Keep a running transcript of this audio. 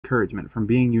encouragement from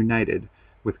being united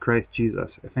with Christ Jesus,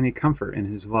 if any comfort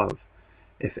in his love,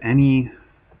 if any...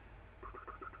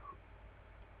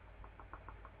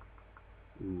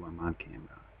 Ooh, I'm on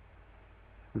camera.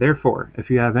 Therefore, if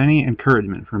you have any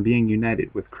encouragement from being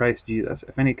united with Christ Jesus,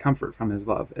 if any comfort from his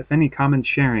love, if any common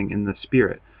sharing in the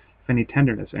Spirit, if any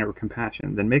tenderness and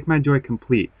compassion, then make my joy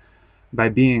complete by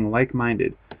being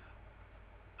like-minded,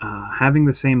 having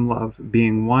the same love,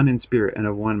 being one in spirit and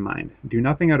of one mind. Do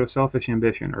nothing out of selfish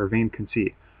ambition or vain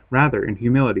conceit. Rather, in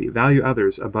humility, value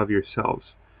others above yourselves.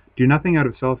 Do nothing out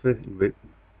of selfish...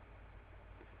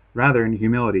 Rather, in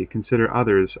humility, consider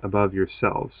others above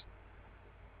yourselves.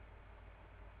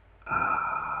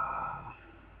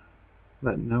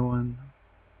 Let no one...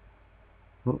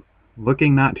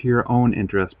 Looking not to your own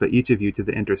interests, but each of you to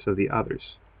the interests of the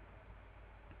others.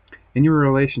 In your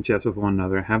relationships with one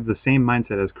another, have the same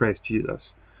mindset as Christ Jesus,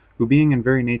 who being in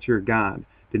very nature God,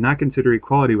 did not consider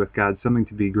equality with God something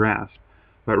to be grasped,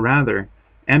 but rather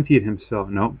made himself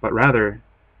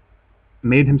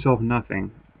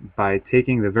nothing by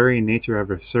taking the very nature of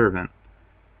a servant,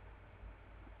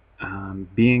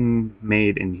 being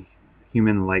made in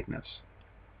human likeness.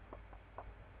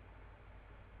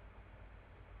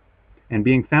 And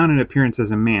being found in appearance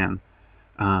as a man,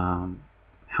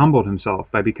 humbled himself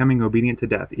by becoming obedient to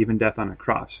death, even death on a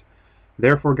cross.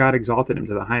 Therefore God exalted him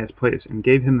to the highest place, and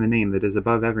gave him the name that is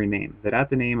above every name, that at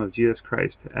the name of Jesus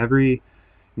Christ every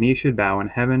knee should bow in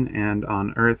heaven and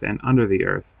on earth and under the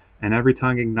earth, and every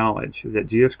tongue acknowledge that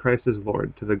Jesus Christ is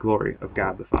Lord, to the glory of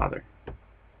God the Father.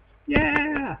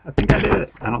 Yeah! I think I did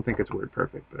it. I don't think it's word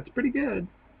perfect, but it's pretty good.